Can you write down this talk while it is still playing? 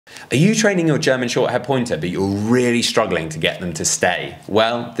Are you training your German Shorthaired Pointer but you're really struggling to get them to stay?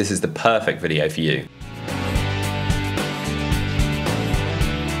 Well, this is the perfect video for you.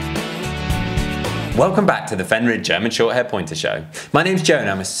 Welcome back to the Fenrir German Shorthaired Pointer Show. My name's Joe and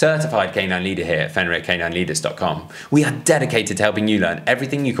I'm a certified canine leader here at FenrirCanineLeaders.com. We are dedicated to helping you learn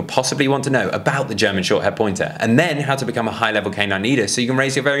everything you could possibly want to know about the German Shorthaired Pointer and then how to become a high-level canine leader so you can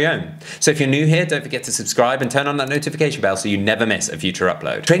raise your very own. So if you're new here, don't forget to subscribe and turn on that notification bell so you never miss a future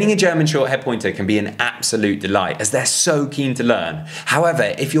upload. Training a German Shorthaired Pointer can be an absolute delight as they're so keen to learn.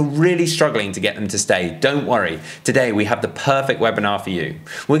 However, if you're really struggling to get them to stay, don't worry. Today we have the perfect webinar for you.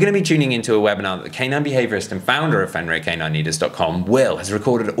 We're going to be tuning into a webinar that the canine behaviorist and founder of FenrirCanineLeaders.com, Will, has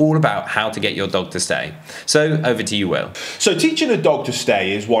recorded all about how to get your dog to stay. So over to you, Will. So teaching a dog to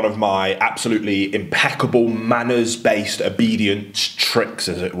stay is one of my absolutely impeccable manners-based obedience tricks,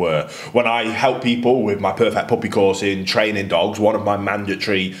 as it were. When I help people with my Perfect Puppy course in training dogs, one of my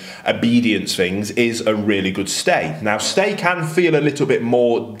mandatory obedience things is a really good stay. Now, stay can feel a little bit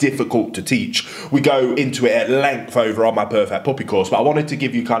more difficult to teach. We go into it at length over on my Perfect Puppy course, but I wanted to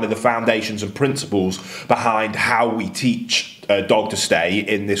give you kind of the foundations and principles behind how we teach a dog to stay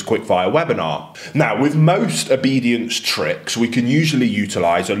in this quickfire webinar. Now, with most obedience tricks, we can usually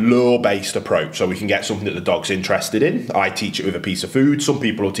utilize a lure-based approach, so we can get something that the dog's interested in. I teach it with a piece of food. Some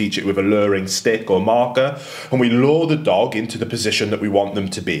people will teach it with a luring stick or marker, and we lure the dog into the position that we want them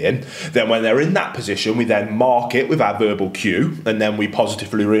to be in. Then when they're in that position, we then mark it with our verbal cue, and then we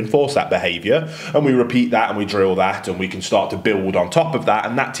positively reinforce that behavior, and we repeat that and we drill that, and we can start to build on top of that,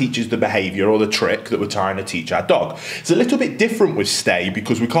 and that teaches the behavior or the trick that we're trying to teach our dog. It's a little bit different with stay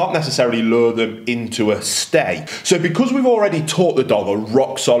because we can't necessarily lure them into a stay. So because we've already taught the dog a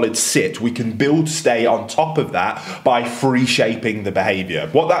rock solid sit, we can build stay on top of that by free shaping the behavior.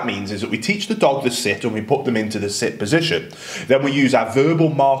 What that means is that we teach the dog the sit and we put them into the sit position. Then we use our verbal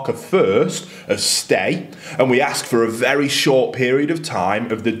marker first of stay, and we ask for a very short period of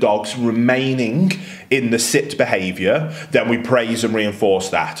time of the dog's remaining in the sit behavior. Then we praise and reinforce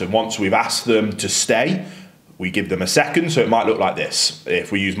that, and once we've asked them to stay, we give them a second. So it might look like this.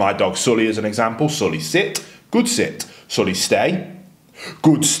 If we use my dog Sully as an example, Sully sit, good sit, Sully stay,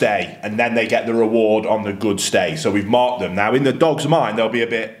 good stay, and then they get the reward on the good stay. So we've marked them. Now in the dog's mind, they'll be a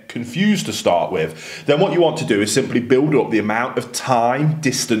bit confused to start with. Then what you want to do is simply build up the amount of time,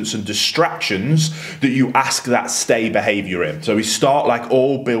 distance and distractions that you ask that stay behavior in. So we start like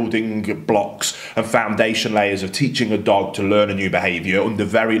all building blocks and foundation layers of teaching a dog to learn a new behavior under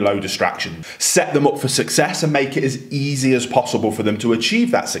very low distraction. Set them up for success and make it as easy as possible for them to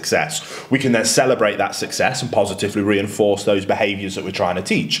achieve that success. We can then celebrate that success and positively reinforce those behaviors that we're trying to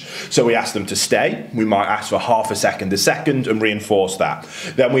teach. So we ask them to stay. We might ask for half a second and reinforce that.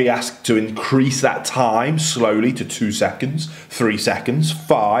 Then we ask to increase that time slowly to 2 seconds, 3 seconds,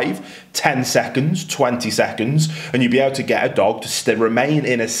 5, 10 seconds, 20 seconds, and you'll be able to get a dog to remain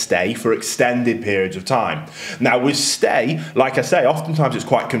in a stay for extended periods of time. Now with stay, like I say, oftentimes it's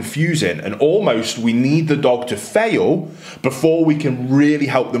quite confusing and almost we need the dog to fail before we can really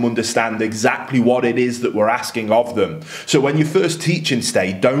help them understand exactly what it is that we're asking of them. So when you're first teaching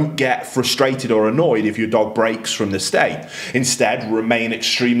stay, don't get frustrated or annoyed if your dog breaks from the stay. Instead, remain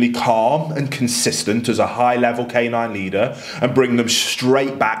extremely calm and consistent as a high-level canine leader and bring them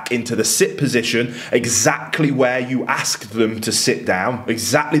straight back into the sit position, exactly where you asked them to sit down,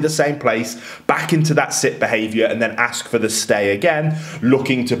 exactly the same place, back into that sit behavior, and then ask for the stay again,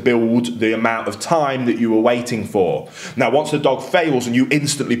 looking to build the amount of time that you were waiting for. Now, once the dog fails and you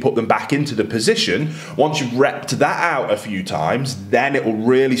instantly put them back into the position, once you've repped that out a few times, then it will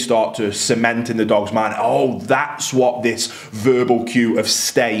really start to cement in the dog's mind, oh, that's what this verbal cue of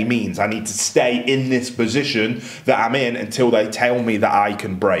stay means. I need to stay in this position that I'm in until they tell me that I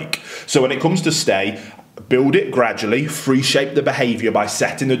can break. So when it comes to stay, build it gradually, free shape the behavior by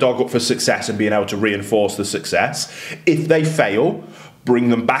setting the dog up for success and being able to reinforce the success. If they fail,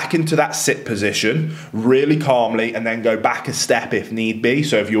 bring them back into that sit position really calmly and then go back a step if need be.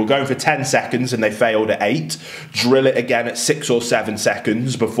 So if you're going for 10 seconds and they failed at 8, drill it again at 6 or 7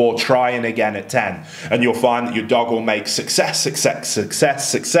 seconds before trying again at 10. And you'll find that your dog will make success, success, success,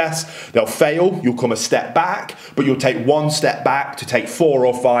 success. They'll fail, you'll come a step back, but you'll take 1 step back to take 4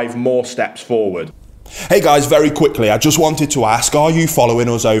 or 5 more steps forward. Hey guys, very quickly, I just wanted to ask, are you following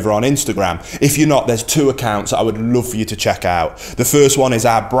us over on Instagram? If you're not, there's 2 accounts that I would love for you to check out. The first one is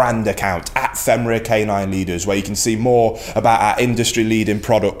our brand account, at Fenrir Canine Leaders, where you can see more about our industry-leading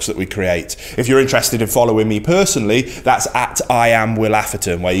products that we create. If you're interested in following me personally, that's at I am Will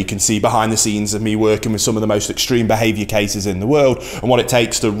Atherton, where you can see behind the scenes of me working with some of the most extreme behaviour cases in the world and what it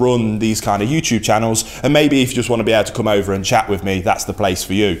takes to run these kind of YouTube channels. And maybe if you just want to be able to come over and chat with me, that's the place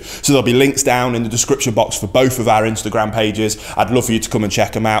for you. So there'll be links down in the description box for both of our Instagram pages. I'd love for you to come and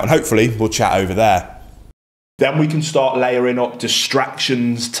check them out, and hopefully we'll chat over there. Then we can start layering up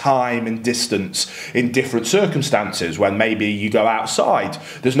distractions, time and distance in different circumstances. When maybe you go outside,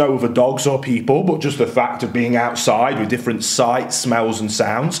 there's no other dogs or people, but just the fact of being outside with different sights, smells and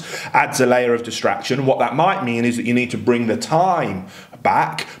sounds adds a layer of distraction. What that might mean is that you need to bring the time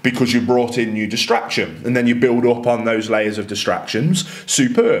back because you brought in new distraction, and then you build up on those layers of distractions.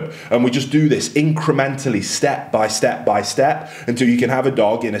 Superb. And we just do this incrementally, step by step by step, until you can have a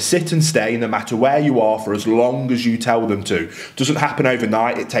dog in a sit and stay no matter where you are for as long as you tell them to. It doesn't happen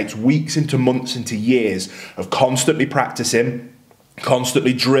overnight. It takes weeks into months into years of constantly practicing,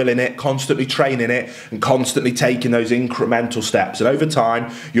 constantly drilling it, constantly training it, and constantly taking those incremental steps. And over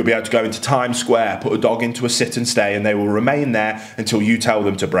time, you'll be able to go into Times Square, put a dog into a sit and stay, and they will remain there until you tell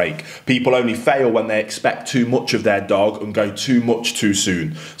them to break. People only fail when they expect too much of their dog and go too much too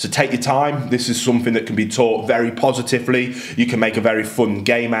soon. So take your time. This is something that can be taught very positively. You can make a very fun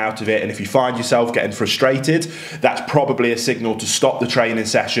game out of it. And if you find yourself getting frustrated, that's probably a signal to stop the training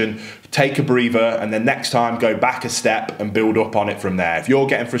session, take a breather, and then next time go back a step and build up on it from there. If you're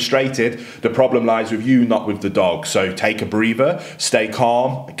getting frustrated, the problem lies with you, not with the dog. So take a breather, stay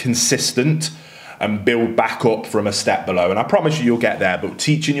calm, consistent, and build back up from a step below. And I promise you, you'll get there. But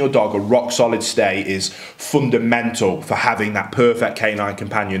teaching your dog a rock solid stay is fundamental for having that perfect canine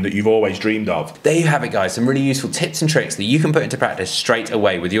companion that you've always dreamed of. There you have it, guys. Some really useful tips and tricks that you can put into practice straight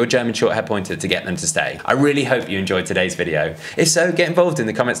away with your German Shorthaired Pointer to get them to stay. I really hope you enjoyed today's video. If so, get involved in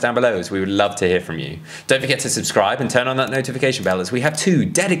the comments down below, as we would love to hear from you. Don't forget to subscribe and turn on that notification bell, as we have 2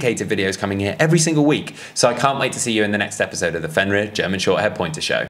 dedicated videos coming here every single week. So I can't wait to see you in the next episode of the Fenrir German Shorthaired Pointer Show.